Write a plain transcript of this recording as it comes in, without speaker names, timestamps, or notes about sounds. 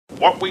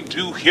What we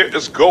do here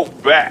is go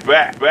back.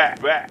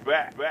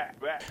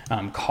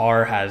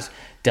 Carr has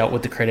dealt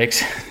with the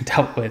critics,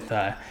 dealt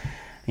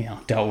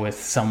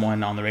with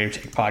someone on the Raider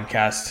Take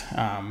podcast,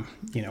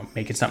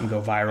 making something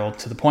go viral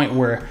to the point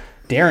where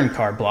Darren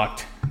Carr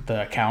blocked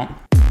the account.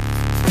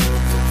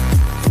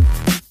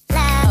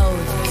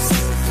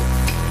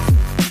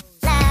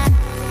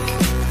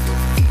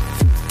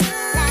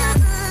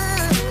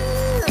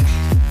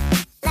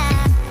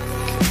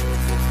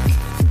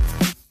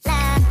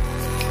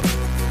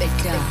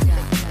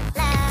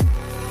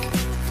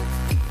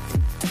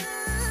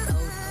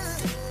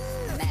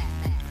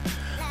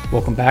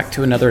 Welcome back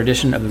to another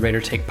edition of the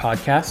Raider Take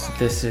podcast.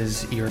 This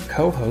is your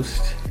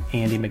co-host,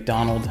 Andy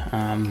McDonald,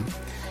 and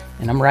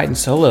I'm riding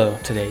solo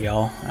today,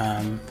 y'all.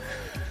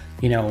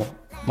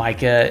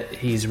 Micah,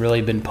 he's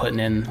really been putting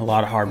in a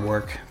lot of hard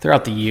work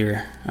throughout the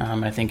year.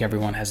 I think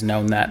everyone has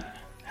known that,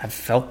 have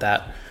felt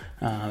that,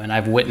 and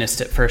I've witnessed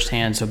it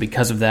firsthand. So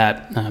because of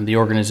that, the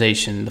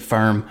organization, the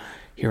firm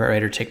here at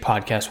Raider Take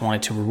podcast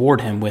wanted to reward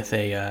him with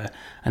a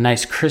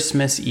nice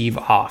Christmas Eve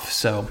off.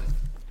 So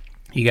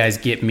you guys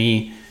get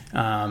me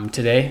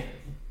today,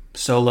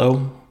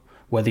 solo,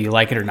 whether you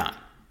like it or not.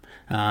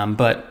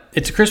 But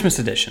it's a Christmas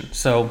edition.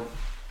 So,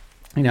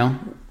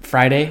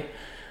 Friday,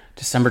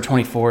 December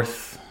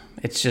 24th,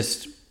 it's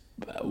just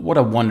what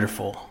a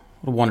wonderful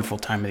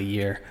time of the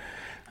year.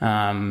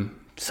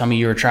 Some of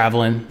you are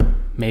traveling,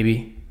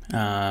 maybe.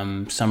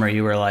 Some of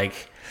you are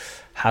like,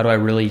 how do I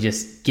really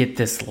just get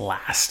this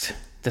last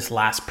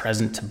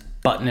present to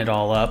button it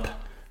all up,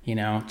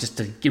 just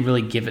to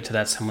really give it to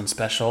that someone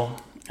special.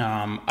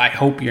 I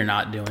hope you're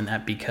not doing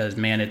that because,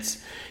 man,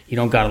 you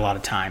don't got a lot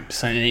of time.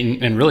 So,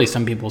 and really,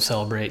 some people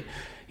celebrate,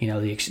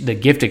 the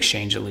gift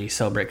exchange at least,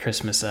 celebrate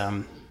Christmas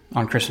on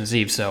Christmas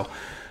Eve. So,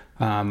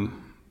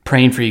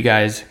 praying for you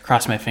guys.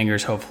 Cross my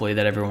fingers. Hopefully,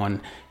 that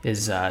everyone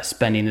is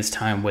spending this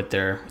time with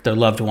their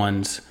loved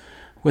ones,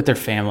 with their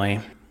family.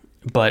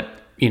 But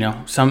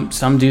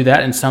some do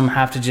that, and some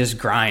have to just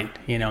grind.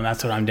 And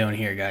that's what I'm doing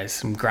here,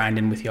 guys. I'm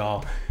grinding with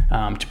y'all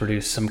to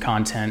produce some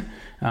content.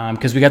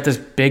 Because we got this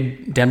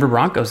big Denver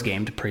Broncos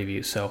game to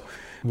preview. So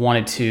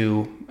wanted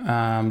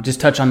to just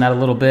touch on that a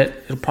little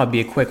bit. It'll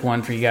probably be a quick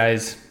one for you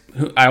guys.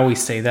 I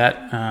always say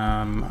that.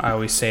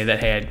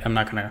 Hey, I'm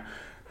not going to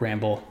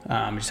ramble.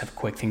 I just have a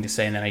quick thing to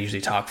say, and then I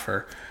usually talk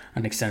for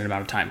an extended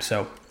amount of time.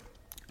 So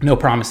no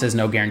promises,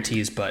 no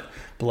guarantees, but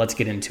let's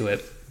get into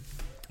it.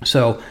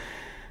 So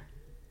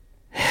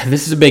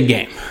this is a big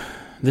game.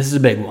 This is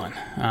a big one.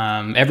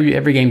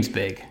 Every game's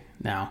big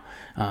now.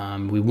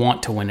 We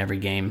want to win every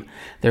game.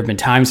 There have been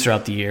times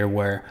throughout the year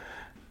where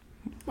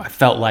I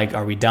felt like,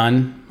 are we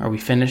done? Are we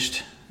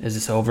finished? Is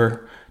this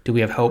over? Do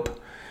we have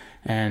hope?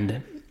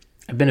 And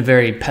I've been a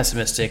very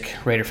pessimistic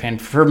Raider fan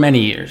for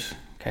many years.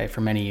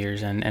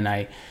 And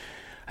I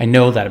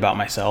know that about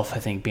myself. I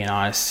think being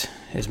honest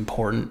is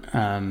important.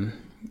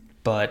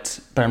 But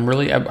I'm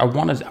really, I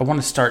want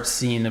to start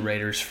seeing the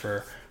Raiders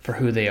for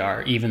who they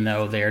are, even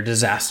though they are a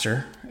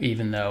disaster,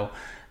 even though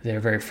they're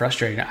very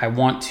frustrating. I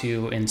want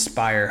to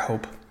inspire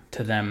hope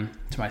to them,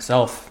 to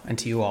myself, and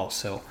to you all.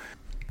 So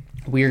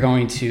we are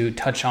going to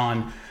touch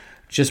on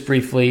just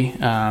briefly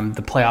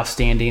the playoff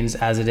standings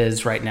as it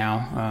is right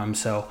now.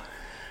 So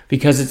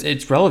because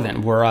it's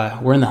relevant,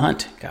 we're in the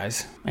hunt,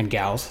 guys and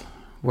gals.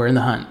 We're in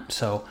the hunt.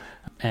 So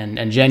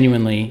and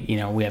genuinely,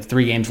 we have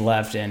 3 games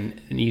left,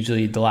 and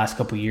usually the last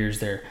couple of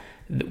years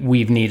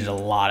we've needed a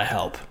lot of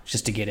help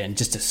just to get in,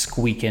 just to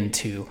squeak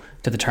into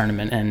the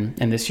tournament.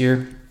 And this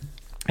year,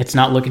 it's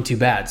not looking too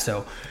bad.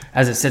 So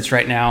as it sits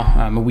right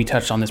now, we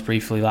touched on this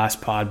briefly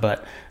last pod,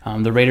 but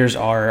the Raiders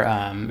are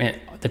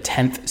the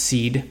 10th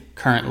seed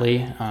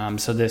currently.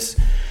 So this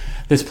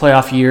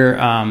playoff year,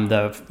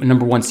 the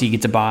number 1 seed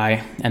gets a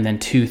bye, and then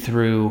 2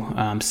 through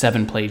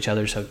 7 play each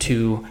other. So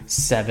 2,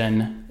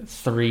 7,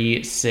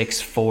 3,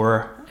 6,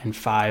 4, and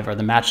 5 are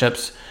the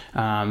matchups.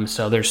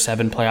 So there's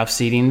 7 playoff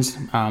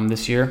seedings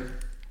this year.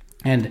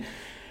 And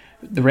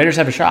the Raiders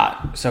have a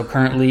shot. So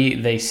currently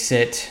they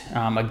sit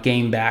a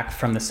game back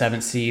from the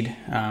 7th seed,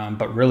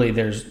 but really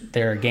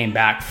they're a game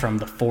back from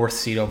the 4th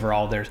seed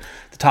overall. There's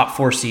the top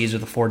 4 seeds are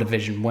the 4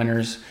 division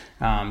winners.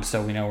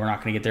 So we know we're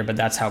not going to get there, but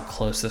that's how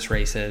close this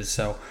race is.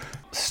 So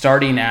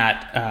starting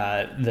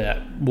at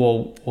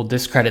we'll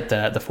discredit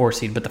the 4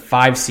 seed, but the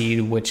 5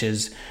 seed, which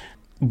is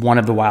one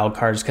of the wild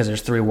cards, because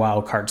there's 3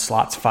 wild card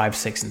slots, 5,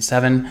 6, and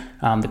 7.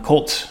 The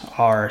Colts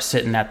are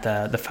sitting at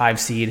the 5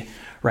 seed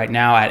right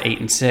now at 8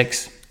 and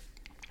 6.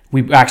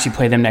 We actually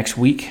play them next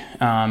week,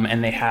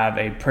 and they have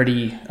a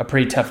pretty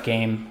tough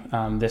game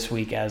this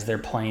week as they're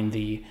playing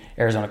the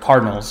Arizona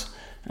Cardinals,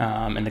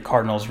 and the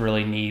Cardinals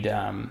really need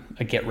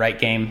a get-right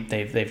game.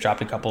 They've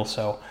dropped a couple,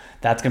 so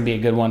that's going to be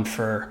a good one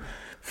for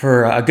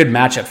a good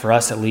matchup for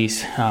us at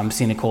least,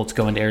 seeing the Colts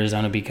go into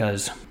Arizona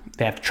because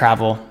they have to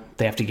travel.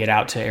 They have to get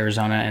out to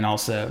Arizona, and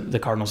also the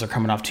Cardinals are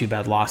coming off 2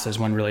 bad losses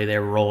when really they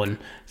were rolling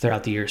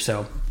throughout the year.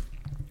 So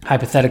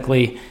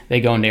hypothetically,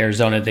 they go into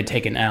Arizona, they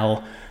take an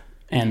L,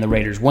 and the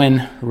Raiders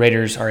win.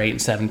 Raiders are 8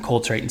 and 7,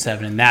 Colts are 8 and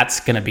 7, and that's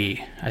going to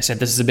be, I said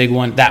this is a big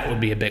one, that would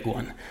be a big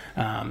one.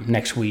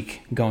 next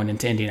week going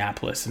into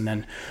Indianapolis. And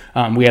then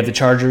we have the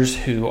Chargers,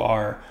 who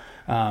are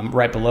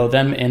right below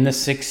them in the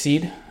 6th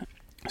seed.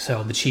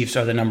 So the Chiefs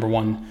are the number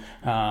one,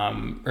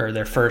 or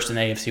they're first in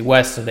the AFC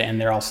West,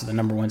 and they're also the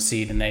number 1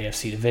 seed in the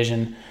AFC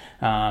division.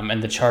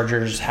 And the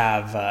Chargers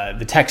have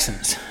the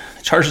Texans.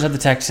 The Chargers have the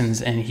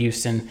Texans in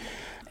Houston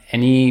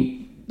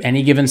any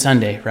given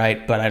Sunday,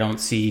 right? But I don't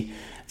see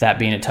that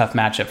being a tough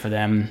matchup for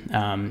them.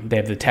 They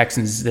have the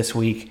Texans this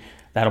week.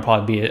 That'll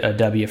probably be a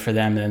W for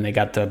them. And then they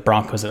got the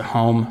Broncos at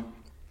home.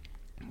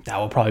 That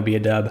will probably be a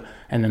dub.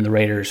 And then the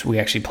Raiders, we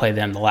actually play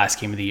them the last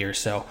game of the year.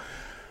 So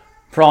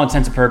for all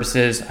intents and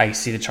purposes, I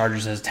see the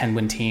Chargers as a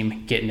 10-win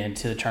team getting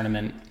into the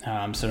tournament.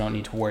 So don't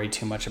need to worry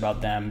too much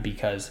about them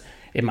because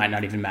it might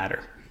not even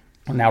matter.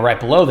 Now, right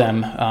below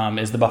them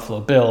is the Buffalo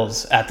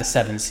Bills at the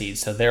 7th seed.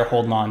 So they're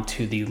holding on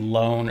to the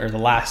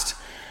last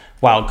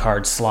wild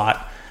card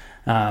slot.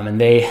 And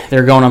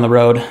they're going on the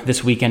road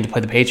this weekend to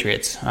play the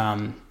Patriots.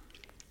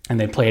 And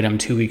they played them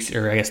 3 weeks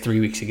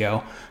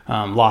ago.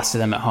 Lost to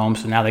them at home.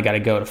 So now they got to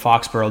go to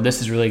Foxborough.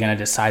 This is really going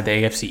to decide the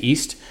AFC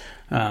East.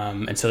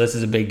 And so this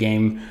is a big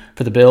game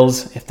for the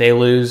Bills. If they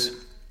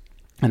lose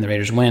and the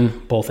Raiders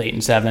win, both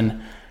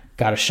 8-7,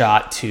 got a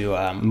shot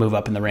to move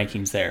up in the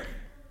rankings there.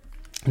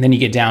 And then you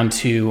get down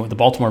to the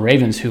Baltimore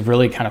Ravens, who've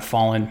really kind of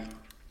fallen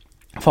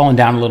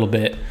down a little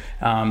bit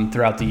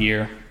throughout the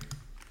year.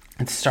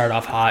 And to start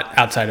off hot,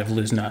 outside of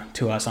losing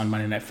to us on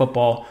Monday Night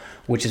Football,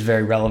 which is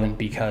very relevant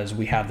because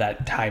we have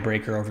that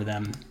tiebreaker over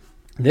them.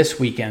 This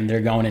weekend, they're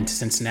going into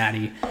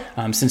Cincinnati.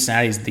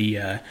 Cincinnati's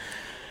the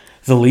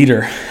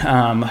leader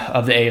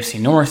of the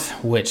AFC North,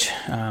 which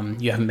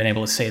you haven't been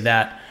able to say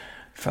that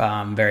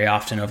very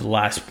often over the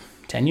last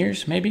 10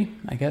 years, maybe,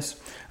 I guess.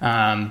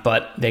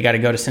 But they got to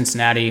go to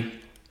Cincinnati.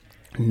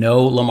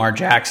 No Lamar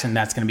Jackson.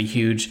 That's going to be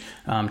huge.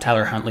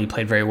 Tyler Huntley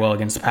played very well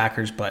against the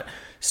Packers, but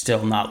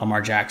still not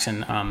Lamar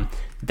Jackson.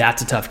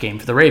 That's a tough game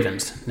for the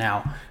Ravens.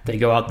 Now, they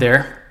go out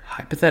there,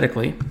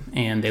 hypothetically,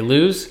 and they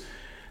lose.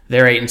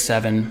 They're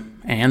 8-7,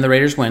 and the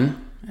Raiders win.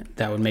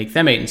 That would make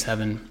them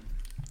 8-7.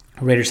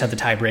 Raiders have the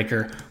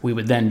tiebreaker. We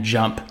would then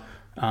jump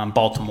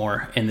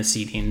Baltimore in the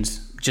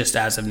seedings just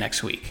as of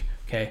next week.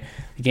 Okay,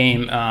 the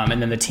game,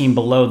 and then the team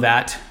below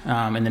that,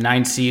 in the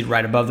 9th seed,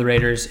 right above the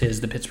Raiders,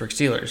 is the Pittsburgh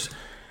Steelers.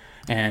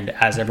 And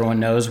as everyone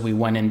knows, we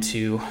went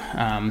into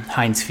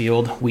Heinz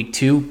Field week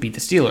 2, beat the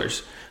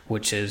Steelers,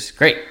 which is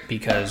great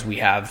because we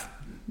have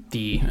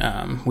the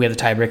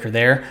tiebreaker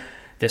there.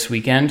 This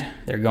weekend,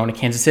 they're going to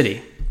Kansas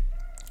City.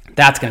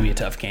 That's going to be a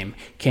tough game.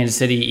 Kansas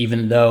City,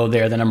 even though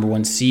they're the number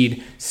 1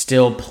 seed,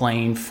 still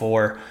playing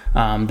for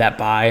that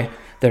bye.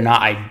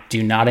 I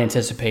do not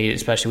anticipate,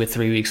 especially with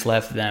 3 weeks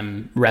left,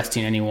 them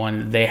resting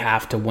anyone. They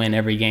have to win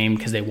every game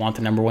because they want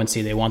the number 1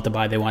 seed. They want the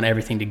bye. They want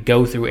everything to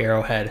go through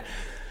Arrowhead.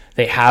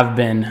 They have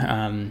been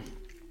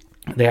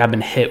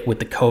hit with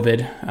the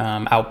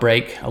COVID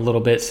outbreak a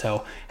little bit,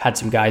 so had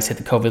some guys hit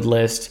the COVID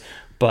list,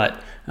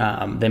 but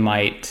they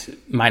might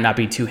not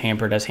be too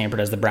hampered as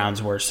the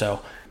Browns were.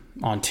 So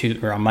on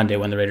Monday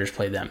when the Raiders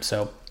played them.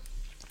 So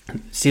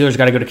Steelers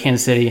got to go to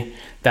Kansas City.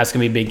 That's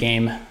going to be a big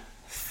game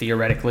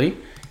theoretically.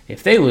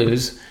 If they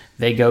lose,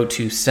 they go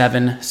to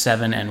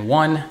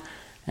 7-1,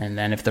 and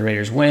then if the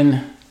Raiders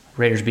win,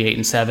 Raiders be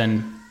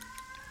 8-7.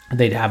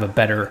 They'd have a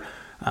better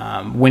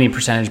winning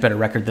percentage, better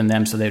record than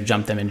them, so they'd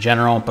jump them in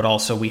general. But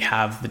also we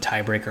have the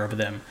tiebreaker over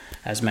them.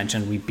 As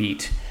mentioned, we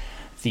beat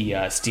the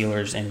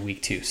Steelers in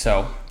week 2.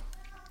 So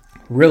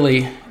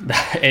really,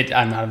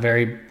 I'm not a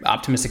very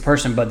optimistic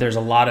person, but there's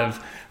a lot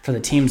for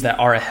the teams that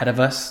are ahead of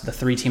us, the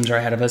 3 teams are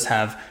ahead of us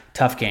have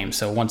tough games.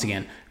 So once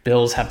again,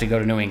 Bills have to go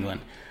to New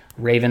England.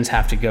 Ravens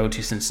have to go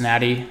to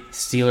Cincinnati.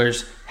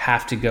 Steelers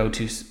have to go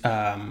to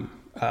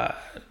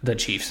the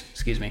Chiefs.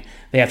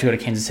 They have to go to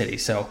Kansas City.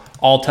 So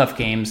all tough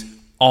games,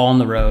 all on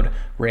the road.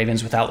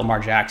 Ravens without Lamar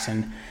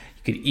Jackson.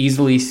 You could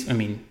easily,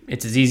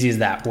 it's as easy as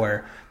that,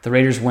 where the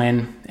Raiders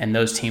win and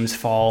those teams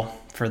fall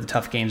for the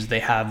tough games that they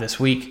have this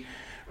week.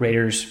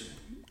 Raiders,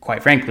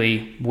 quite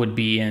frankly, would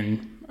be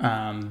in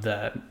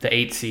the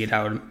 8th seed.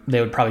 They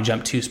would probably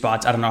jump 2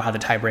 spots. I don't know how the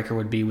tiebreaker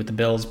would be with the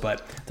Bills,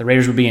 but the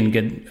Raiders would be in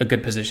a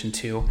good position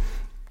to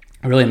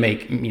really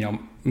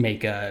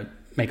make a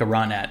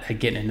run at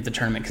getting into the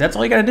tournament, because that's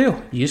all you got to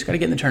do. You just got to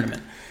get in the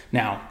tournament.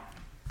 Now,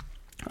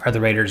 are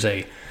the Raiders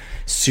a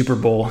Super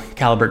Bowl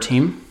caliber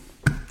team?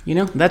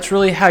 That's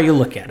really how you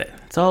look at it.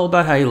 It's all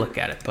about how you look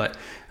at it. But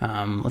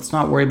let's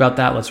not worry about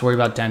that. Let's worry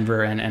about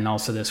Denver and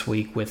also this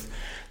week with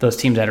those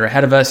teams that are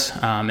ahead of us.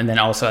 And then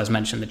also, as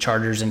mentioned, the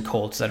Chargers and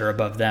Colts that are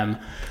above them.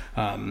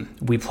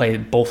 We play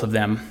both of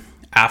them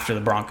after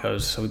the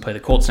Broncos. So we play the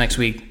Colts next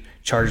week.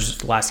 Chargers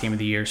the last game of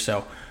the year.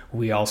 So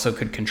we also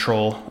could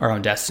control our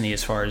own destiny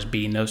as far as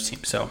beating those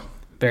teams. So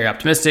very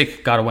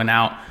optimistic. Got to win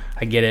out.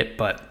 I get it,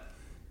 but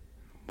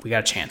we got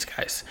a chance,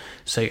 guys.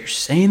 So you're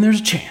saying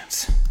there's a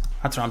chance.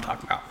 That's what I'm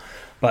talking about.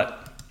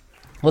 But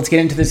let's get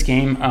into this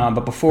game.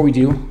 But before we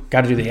do,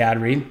 got to do the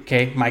ad read.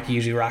 Okay, Mikey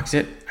usually rocks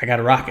it. I got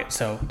to rock it,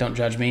 so don't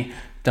judge me.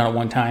 Done it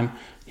one time.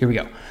 Here we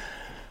go.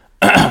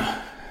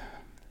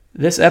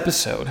 This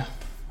episode,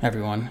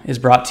 everyone, is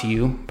brought to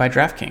you by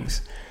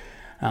DraftKings.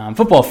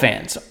 Football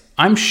fans,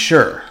 I'm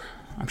sure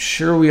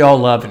we all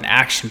love an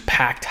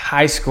action-packed,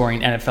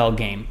 high-scoring NFL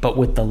game, but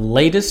with the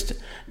latest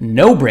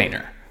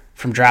no-brainer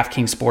from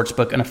DraftKings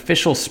Sportsbook, an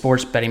official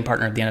sports betting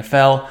partner of the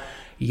NFL,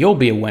 you'll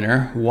be a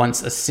winner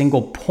once a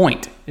single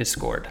point is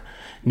scored.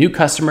 New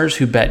customers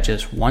who bet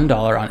just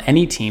 $1 on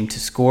any team to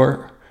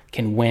score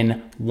can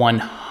win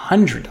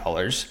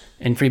 $100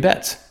 in free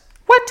bets.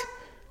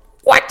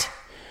 What?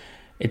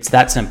 It's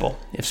that simple.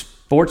 If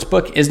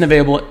Sportsbook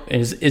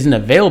isn't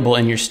available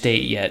in your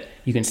state yet,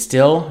 you can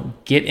still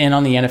get in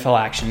on the NFL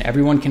action.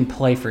 Everyone can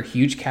play for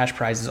huge cash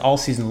prizes all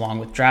season long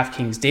with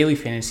DraftKings Daily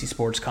Fantasy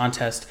Sports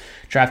Contest.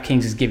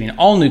 DraftKings is giving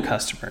all new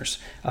customers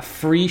a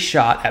free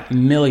shot at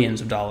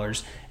millions of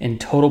dollars in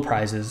total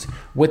prizes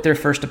with their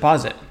first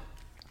deposit.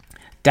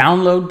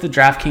 Download the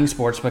DraftKings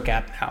Sportsbook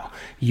app now.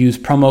 Use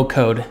promo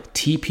code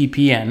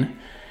TPPN.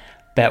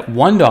 Bet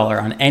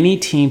 $1 on any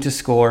team to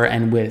score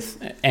and win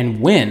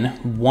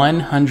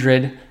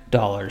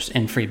 $100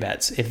 in free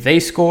bets. If they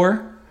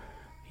score,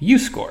 you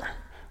score.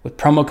 With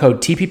promo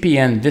code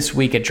TPPN this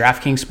week at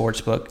DraftKings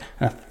Sportsbook,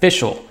 an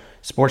official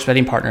sports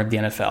betting partner of the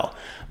NFL.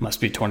 Must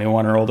be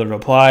 21 or older to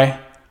apply.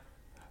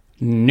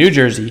 New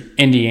Jersey,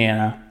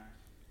 Indiana,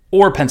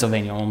 or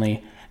Pennsylvania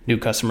only. New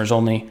customers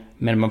only.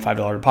 Minimum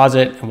 $5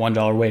 deposit and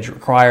 $1 wager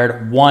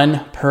required.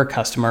 One per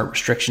customer.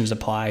 Restrictions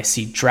apply.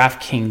 See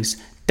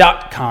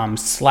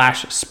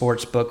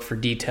DraftKings.com/sportsbook for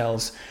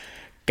details.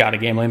 Got a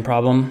gambling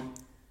problem?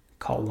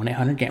 Call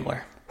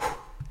 1-800-GAMBLER.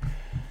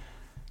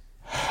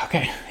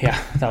 Okay, yeah,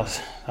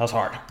 that was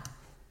hard. I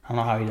don't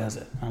know how he does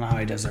it. I don't know how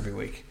he does it every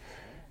week.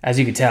 As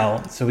you can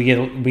tell, so we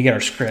get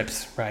our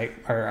scripts, right?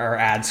 Our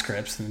ad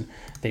scripts, and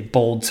they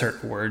bold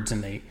certain words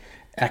and they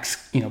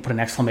put an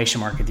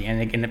exclamation mark at the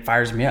end, and it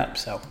fires me up.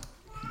 So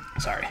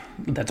sorry,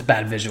 that's a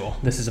bad visual.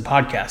 This is a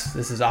podcast.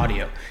 This is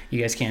audio.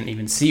 You guys can't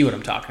even see what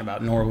I'm talking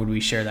about, nor would we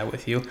share that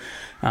with you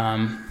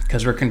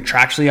because we're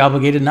contractually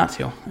obligated not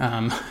to.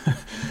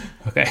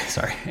 Okay,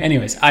 sorry.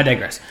 Anyways, I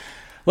digress.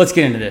 Let's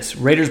get into this.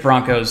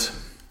 Raiders-Broncos.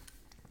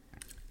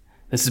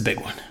 This is a big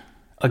one.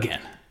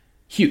 Again,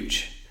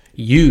 huge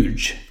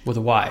with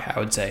a Y, I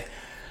would say.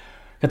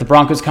 Got the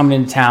Broncos coming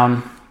into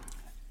town.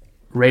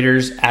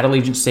 Raiders at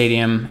Allegiant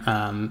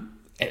Stadium.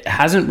 It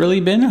hasn't really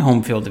been a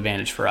home field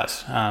advantage for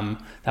us.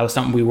 That was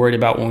something we worried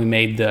about when we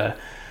made the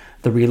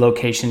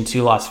relocation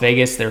to Las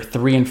Vegas. They're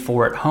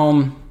 3-4 at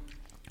home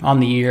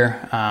on the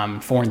year,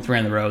 4-3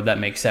 on the road. That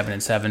makes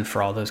 7-7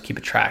 for all those keep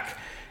a track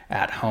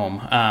at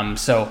home.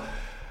 So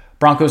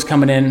Broncos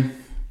coming in.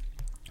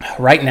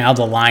 Right now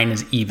the line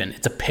is even.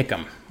 It's a pick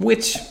 'em,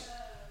 which,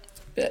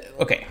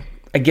 okay,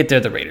 I get they're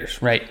the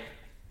Raiders, right?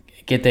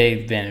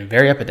 They've been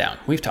very up and down.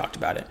 We've talked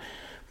about it.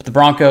 But the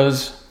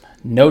Broncos,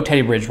 no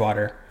Teddy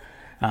Bridgewater.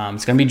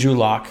 It's going to be Drew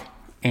Lock,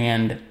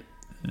 and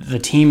the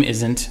team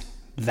isn't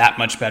that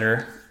much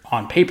better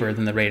on paper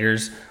than the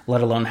Raiders,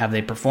 let alone have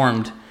they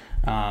performed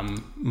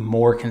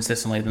more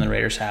consistently than the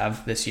Raiders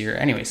have this year.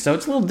 Anyway, so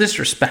it's a little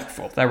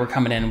disrespectful that we're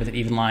coming in with an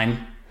even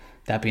line.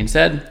 That being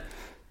said,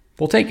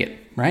 we'll take it,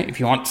 right? If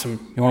you want to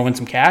win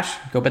some cash,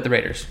 go bet the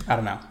Raiders. I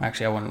don't know.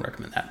 Actually, I wouldn't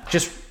recommend that.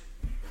 Just,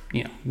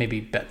 maybe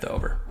bet the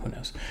over. Who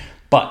knows?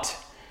 But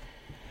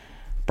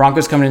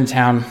Broncos coming into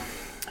town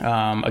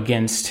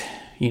against,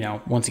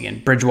 once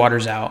again,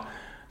 Bridgewater's out.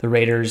 The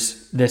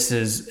Raiders,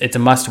 it's a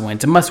must win.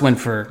 It's a must win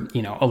for,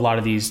 a lot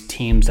of these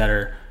teams that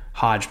are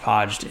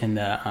hodgepodged in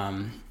the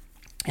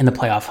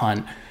playoff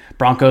hunt.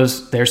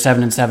 Broncos, they're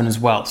 7-7 as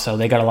well, so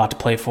they got a lot to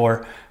play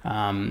for.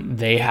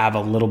 They have a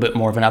little bit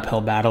more of an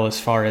uphill battle as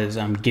far as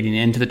getting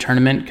into the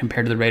tournament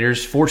compared to the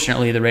Raiders.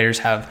 Fortunately, the Raiders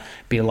have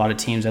beat a lot of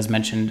teams, as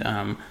mentioned,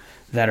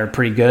 that are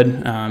pretty good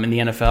in the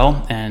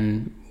NFL,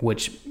 and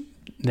which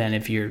then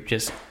if you're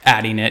just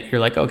adding it, you're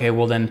like, okay,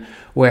 well then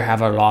where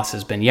have our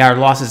losses been? Yeah, our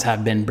losses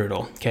have been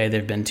brutal. Okay,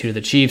 they've been 2 to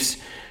the Chiefs,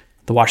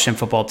 the Washington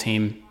football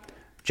team,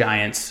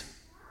 Giants,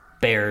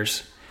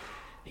 Bears,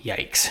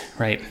 yikes,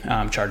 right?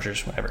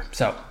 Chargers, whatever.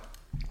 So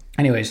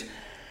anyways,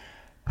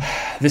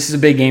 this is a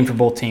big game for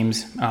both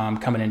teams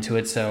coming into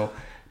it. So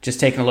just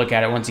taking a look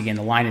at it, once again,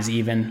 the line is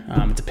even.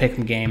 It's a pick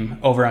 'em game,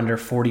 over under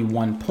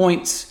 41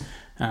 points.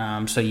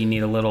 So you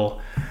need a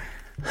little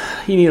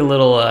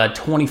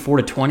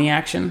 24-20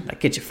 action. That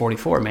gets you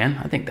 44, man.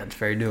 I think that's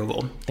very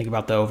doable. Think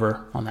about the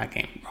over on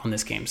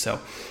this game. So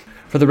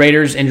for the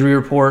Raiders, injury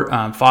report,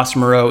 Foster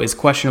Moreau is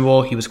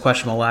questionable. He was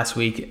questionable last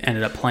week,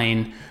 ended up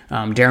playing.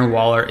 Darren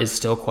Waller is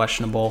still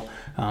questionable.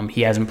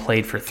 He hasn't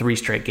played for 3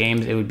 straight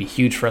games. It would be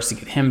huge for us to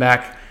get him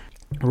back.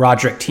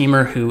 Roderick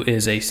Teamer, who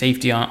is a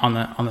safety on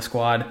the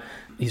squad,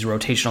 he's a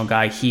rotational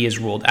guy. He is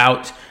ruled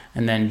out.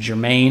 And then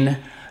Jermaine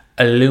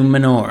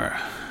Illuminor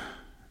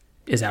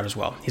is out as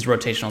well. He's a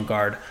rotational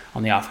guard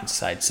on the offensive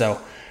side. So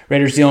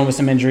Raiders dealing with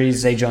some injuries.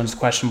 Zay Jones is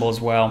questionable as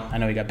well. I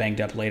know he got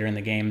banged up later in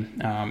the game,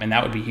 and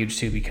that would be huge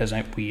too because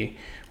we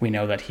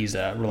know that he's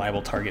a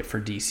reliable target for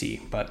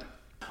DC. But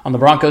on the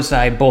Broncos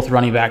side, both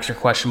running backs are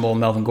questionable.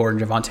 Melvin Gordon,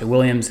 Javonte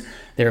Williams,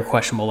 they were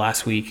questionable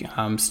last week.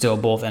 Still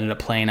both ended up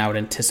playing. I would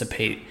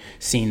anticipate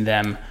seeing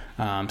them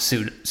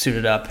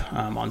suited up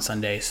on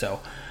Sunday.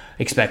 So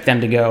expect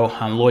them to go.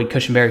 Lloyd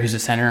Cushenberry, who's a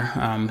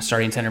center,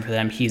 starting center for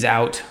them, he's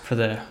out for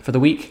the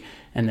week.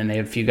 And then they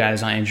have a few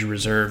guys on injured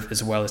reserve,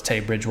 as well as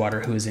Teddy Bridgewater,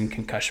 who is in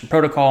concussion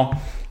protocol.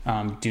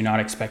 Do not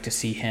expect to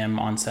see him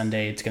on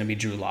Sunday. It's going to be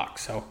Drew Lock.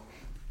 So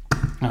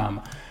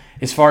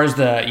as far as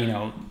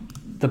the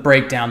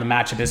breakdown, the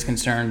matchup is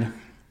concerned,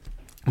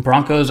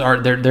 Broncos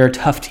they're a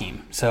tough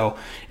team. So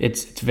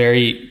it's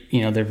very,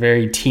 they're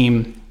very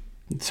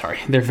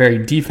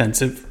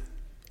defensive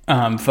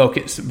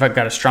focused, but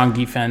got a strong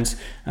defense.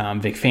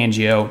 Vic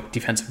Fangio,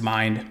 defensive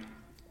mind.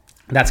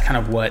 That's kind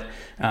of what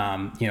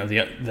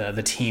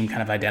the team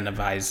kind of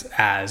identifies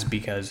as,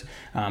 because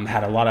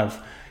had a lot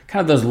of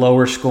kind of those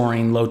lower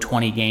scoring, low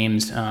 20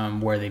 games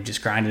where they've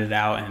just grinded it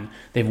out, and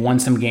they've won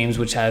some games,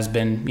 which has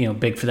been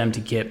big for them to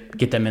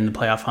get them in the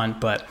playoff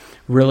hunt. But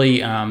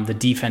really, the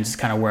defense is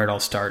kind of where it all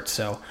starts.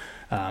 So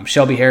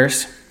Shelby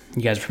Harris,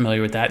 you guys are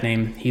familiar with that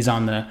name. He's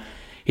on the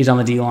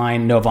D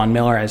line. Noah Von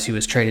Miller, as he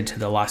was traded to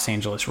the Los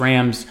Angeles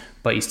Rams,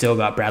 but you still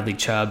got Bradley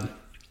Chubb.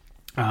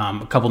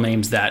 A couple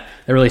names that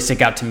really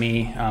stick out to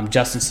me.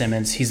 Justin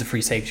Simmons, he's the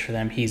free safety for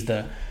them. He's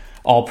the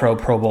all-pro,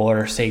 Pro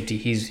Bowler safety.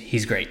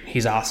 He's great.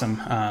 He's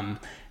awesome.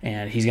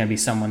 And he's going to be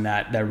someone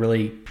that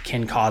really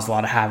can cause a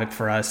lot of havoc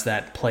for us,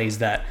 that plays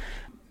that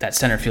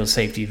center field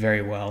safety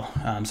very well.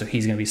 So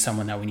he's going to be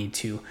someone that we need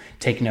to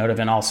take note of.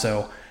 And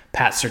also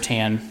Pat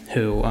Surtain,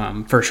 who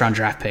first-round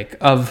draft pick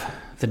of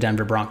the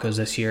Denver Broncos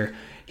this year.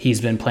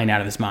 He's been playing out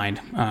of his mind.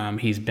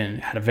 He's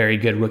had a very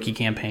good rookie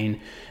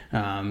campaign.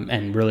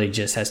 And really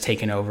just has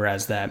taken over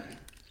as that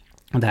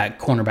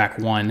cornerback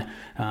one.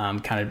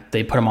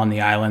 They put him on the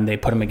island. They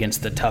put him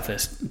against the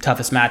toughest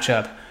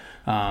matchup,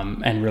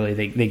 and really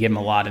they give him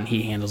a lot, and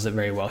he handles it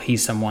very well.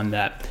 He's someone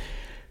that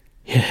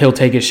he'll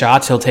take his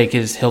shots. He'll take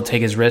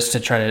his risks to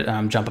try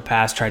to jump a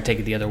pass, try to take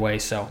it the other way.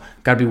 So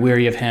got to be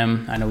wary of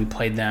him. I know we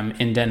played them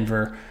in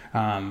Denver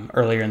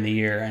earlier in the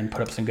year and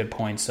put up some good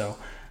points. So,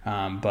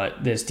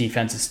 but this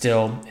defense is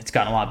it's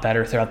gotten a lot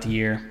better throughout the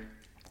year.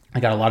 I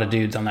got a lot of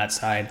dudes on that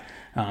side,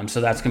 so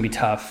that's going to be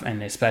tough,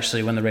 and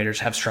especially when the Raiders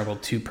have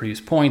struggled to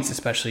produce points,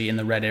 especially in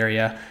the red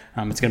area,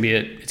 it's going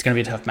to be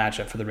a tough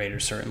matchup for the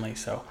Raiders, certainly.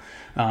 So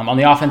on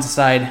the offensive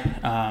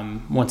side,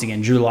 once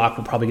again, Drew Lock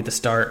will probably get the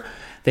start.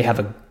 They have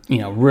a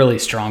really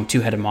strong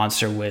two-headed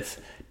monster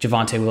with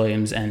Javonte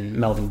Williams and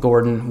Melvin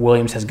Gordon.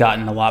 Williams has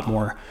gotten a lot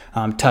more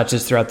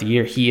touches throughout the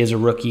year. He is a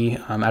rookie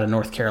out of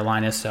North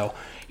Carolina, so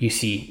you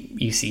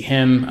see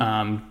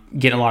him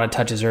getting a lot of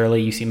touches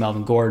early. You see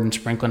Melvin Gordon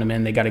sprinkling them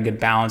in. They got a good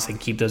balance. They can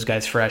keep those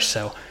guys fresh.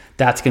 So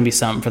that's going to be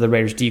something for the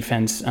Raiders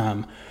defense,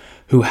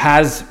 who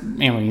has,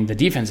 the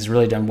defense has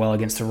really done well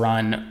against the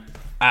run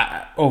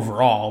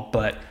overall,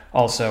 but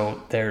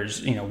also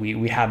there's,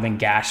 we have been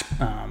gashed,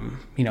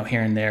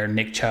 here and there.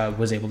 Nick Chubb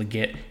was able to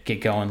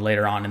get going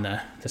later on in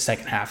the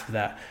second half of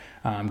that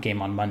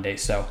game on Monday.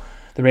 So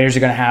the Raiders are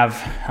going to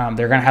have,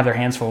 their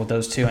hands full with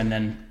those two. And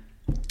then,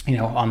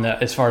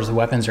 as far as the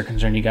weapons are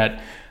concerned, you got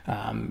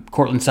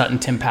Cortland Sutton,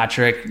 Tim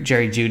Patrick,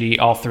 Jerry Jeudy.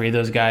 All three of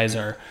those guys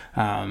are,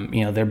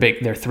 they're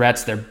big. They're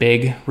threats. They're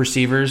big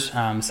receivers.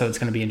 So it's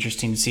going to be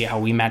interesting to see how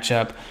we match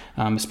up,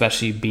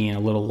 especially being a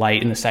little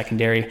light in the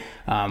secondary.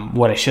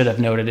 What I should have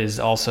noted is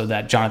also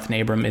that Jonathan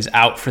Abram is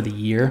out for the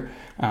year.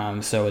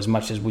 So as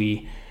much as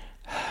we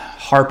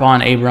harp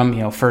on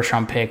Abram, first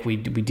round pick, we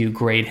do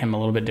grade him a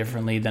little bit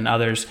differently than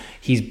others.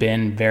 He's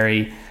been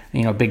very,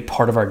 big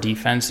part of our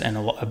defense and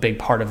a big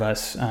part of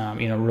us,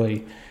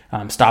 really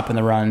stopping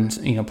the runs,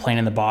 playing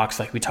in the box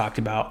like we talked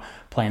about,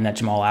 playing that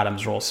Jamal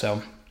Adams role.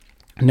 So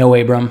no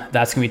Abram,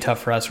 that's going to be tough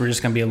for us. We're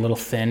just going to be a little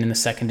thin in the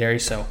secondary.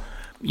 So,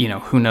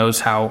 who knows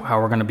how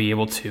we're going to be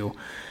able to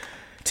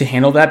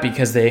handle that,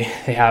 because they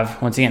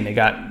have, once again, they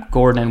got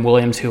Gordon and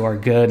Williams who are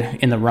good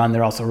in the run.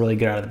 They're also really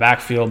good out of the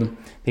backfield.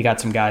 They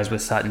got some guys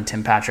with Sutton,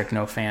 Tim Patrick,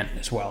 Noah Fant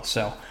as well.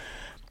 So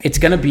it's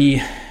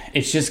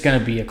just going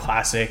to be a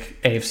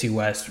classic AFC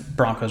West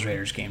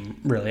Broncos-Raiders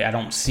game, really. I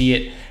don't see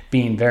it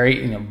being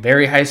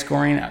very high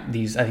scoring. I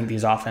think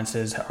these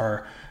offenses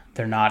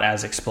they're not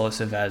as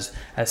explosive as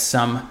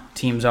some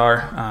teams are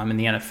in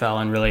the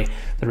NFL, and really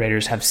the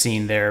Raiders have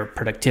seen their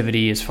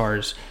productivity as far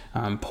as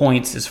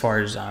points, as far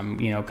as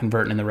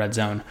converting in the red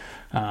zone,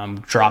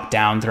 drop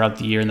down throughout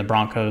the year. In the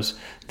Broncos,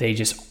 they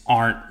just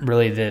aren't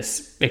really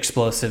this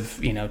explosive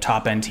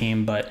top end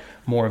team, but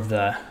more of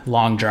the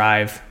long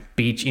drive,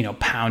 beach,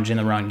 pound in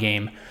the run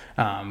game,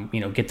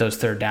 get those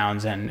third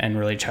downs and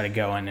really try to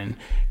go in and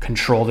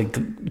control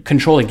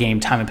the game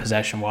time and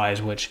possession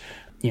wise, which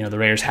the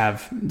Raiders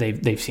have.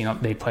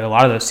 They've played a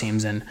lot of those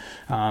teams in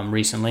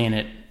recently,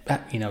 and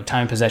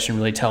time and possession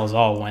really tells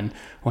all when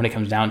it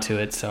comes down to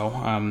it. So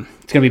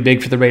it's going to be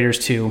big for the Raiders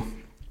to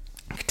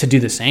do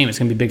the same. It's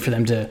going to be big for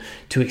them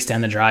to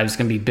extend the drive. It's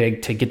going to be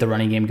big to get the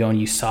running game going.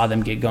 You saw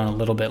them get going a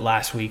little bit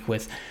last week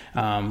with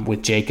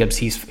Jacobs.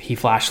 He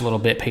flashed a little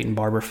bit. Peyton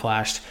Barber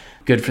flashed.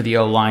 Good for the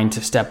O-line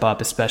to step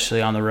up,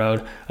 especially on the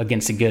road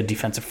against a good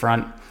defensive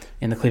front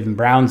in the Cleveland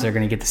Browns. They're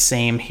going to get the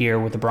same here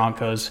with the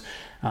Broncos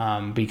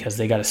because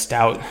they got a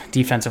stout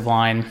defensive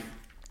line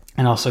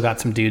and also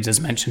got some dudes,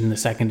 as mentioned, in the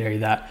secondary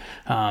that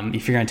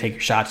if you're going to take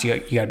your shots, you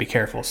got to be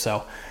careful.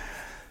 So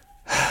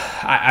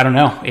I don't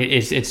know.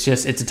 It's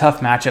a tough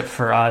matchup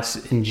for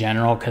us in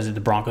general because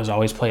the Broncos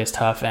always play us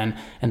tough, and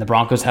the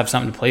Broncos have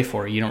something to play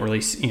for. You don't really,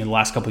 the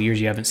last couple of years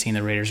you haven't seen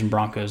the Raiders and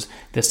Broncos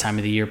this time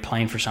of the year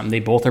playing for something. They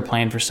both are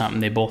playing for something.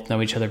 They both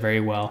know each other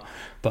very well,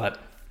 but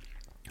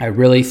I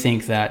really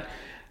think that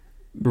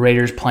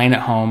Raiders playing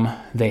at home,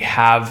 they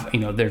have,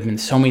 there have been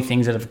so many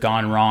things that have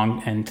gone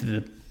wrong, and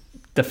to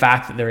the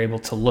fact that they're able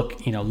to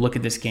look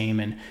at this game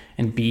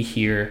and be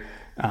here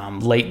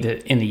late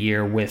in the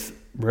year with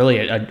really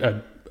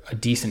a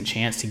decent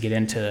chance to get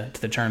into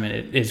the tournament,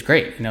 it is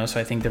great. So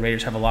I think the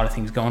Raiders have a lot of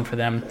things going for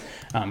them.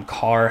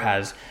 Carr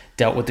has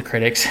dealt with the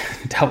critics,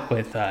 dealt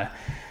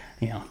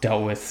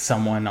with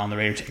someone on the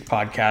Raider Take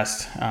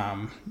podcast,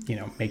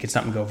 making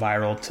something go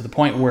viral to the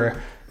point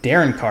where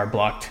Darren Carr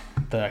blocked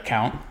the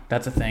account.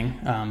 That's a thing.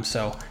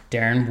 So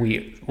Darren,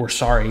 we're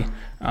sorry.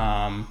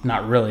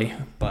 Not really,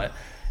 but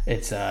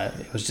it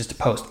was just a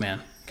post, man.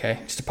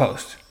 Okay, just a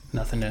post.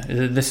 Nothing to.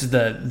 This is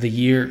the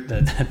year,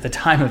 the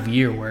time of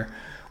year where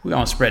we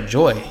want to spread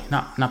joy,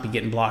 not be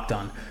getting blocked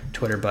on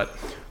Twitter. But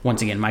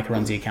once again, Mike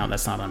runs the account.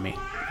 That's not on me.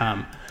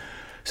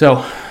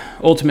 So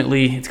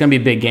ultimately, it's going to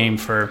be a big game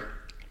for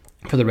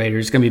the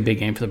Raiders. It's going to be a big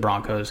game for the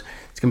Broncos.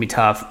 It's going to be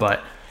tough,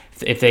 but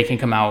if they can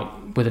come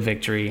out with a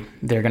victory,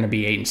 they're going to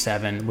be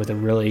 8-7 with a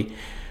really,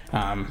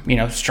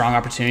 strong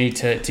opportunity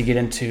to get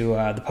into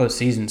the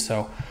postseason.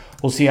 So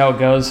we'll see how it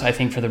goes. I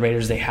think for the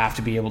Raiders, they have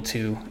to be able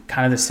to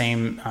kind of the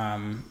same,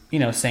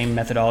 same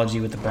methodology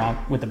with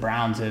the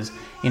Browns is,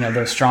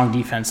 those strong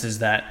defenses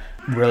that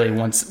really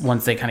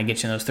once they kind of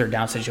get you in those third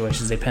down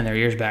situations, they pin their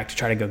ears back to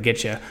try to go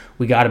get you.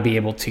 We got to be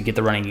able to get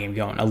the running game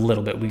going a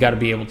little bit. We got to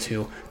be able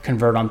to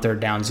convert on third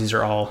downs. These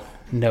are all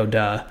no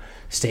duh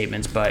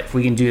statements, but if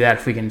we can do that,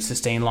 if we can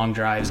sustain long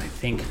drives, I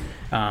think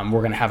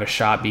we're going to have a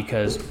shot,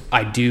 because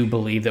I do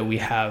believe that we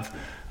have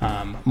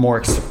a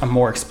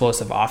more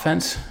explosive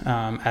offense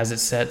as it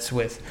sets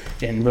with,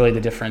 and really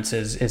the difference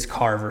is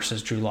Carr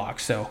versus Drew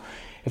Lock. So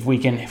if we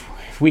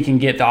can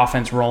get the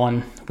offense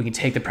rolling, we can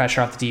take the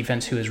pressure off the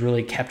defense, who has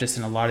really kept us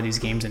in a lot of these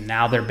games, and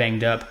now they're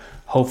banged up.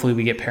 Hopefully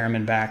we get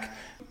Perriman back.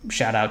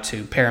 Shout out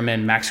to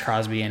Perriman, Max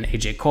Crosby, and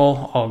AJ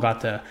Cole, all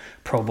got the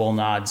Pro Bowl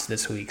nods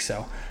this week.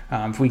 So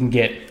if we can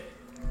get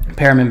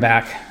Perriman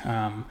back,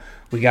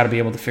 we got to be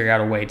able to figure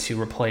out a way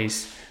to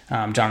replace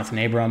Jonathan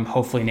Abram.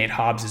 Hopefully Nate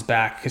Hobbs is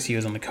back, because he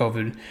was in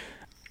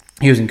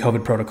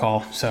COVID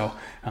protocol. So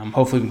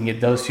hopefully we can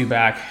get those two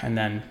back, and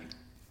then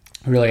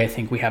really I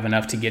think we have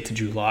enough to get to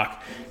Drew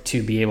Lock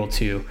to be able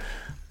to,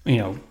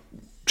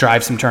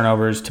 drive some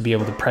turnovers, to be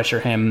able to pressure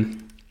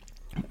him.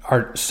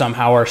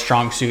 Somehow our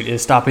strong suit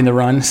is stopping the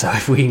run. So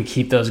if we can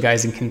keep those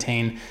guys in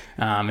contain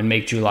and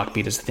make Drew Lock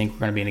beat us, I think we're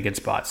going to be in a good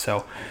spot.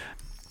 So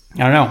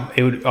I don't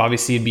know.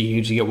 It'd be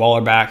huge to get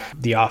Waller back.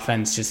 The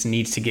offense just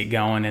needs to get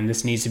going, and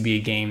this needs to be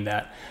a game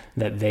that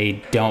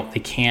they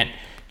can't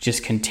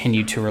just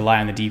continue to rely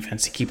on the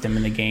defense to keep them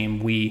in the game.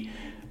 We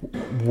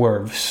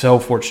were so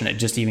fortunate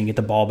just to even get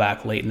the ball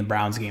back late in the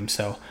Browns game.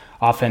 So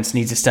offense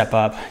needs to step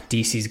up.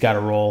 DC's got to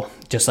roll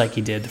just like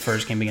he did the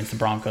first game against the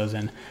Broncos,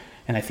 and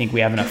I think we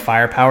have enough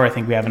firepower. I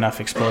think we have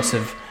enough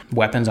explosive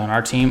weapons on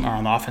our team, or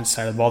on the offense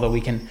side of the ball, that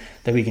we can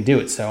do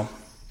it. So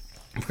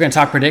if we're going to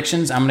talk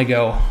predictions, I'm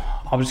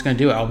just going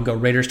to do it. I'll go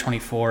Raiders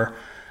 24,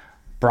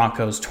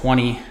 Broncos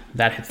 20.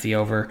 That hits the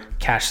over.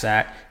 Cash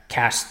that.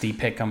 Cash the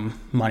pick'em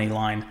money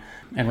line,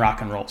 and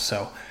rock and roll.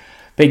 So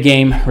big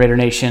game, Raider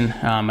Nation.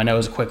 I know it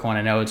was a quick one.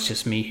 I know it's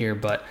just me here,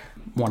 but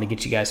want to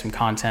get you guys some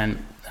content.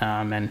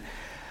 And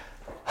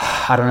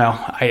I don't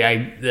know.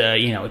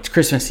 It's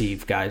Christmas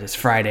Eve, guys. It's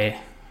Friday.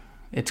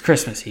 It's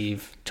Christmas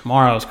Eve.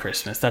 Tomorrow's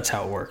Christmas. That's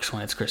how it works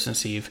when it's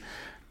Christmas Eve.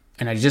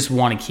 And I just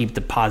want to keep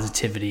the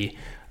positivity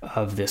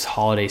of this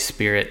holiday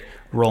spirit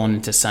rolling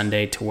into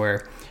Sunday, to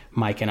where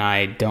Mike and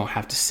I don't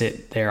have to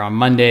sit there on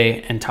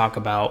Monday and talk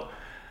about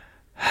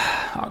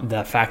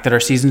the fact that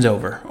our season's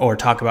over, or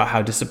talk about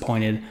how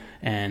disappointed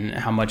and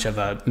how much of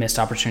a missed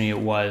opportunity it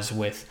was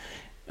with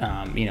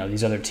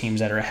these other teams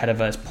that are ahead of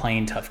us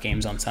playing tough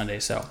games on Sunday.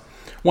 So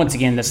once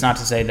again, that's not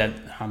to say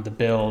that the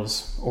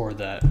Bills or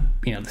the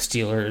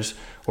Steelers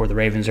or the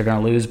Ravens are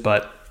going to lose,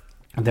 but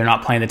they're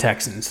not playing the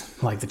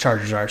Texans like the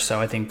Chargers are.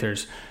 So I think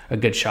there's a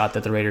good shot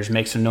that the Raiders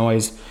make some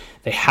noise.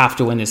 They have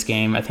to win this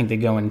game. I think they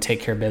go and take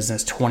care of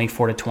business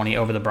 24-20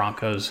 over the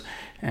Broncos.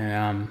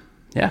 And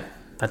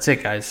that's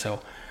it, guys.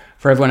 So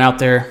for everyone out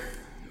there,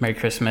 Merry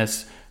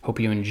Christmas. Hope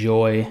you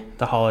enjoy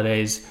the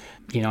holidays.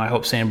 I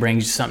hope Santa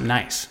brings you something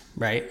nice,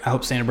 right? I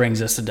hope Santa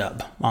brings us a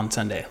dub on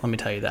Sunday. Let me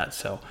tell you that.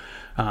 So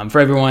for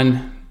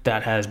everyone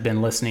that has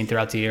been listening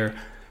throughout the year,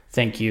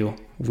 thank you.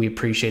 We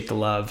appreciate the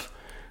love.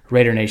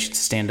 Raider Nation,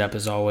 stand up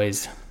as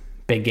always.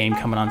 Big game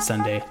coming on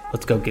Sunday.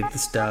 Let's go get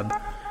this dub.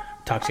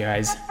 Talk to you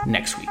guys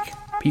next week.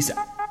 Peace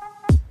out.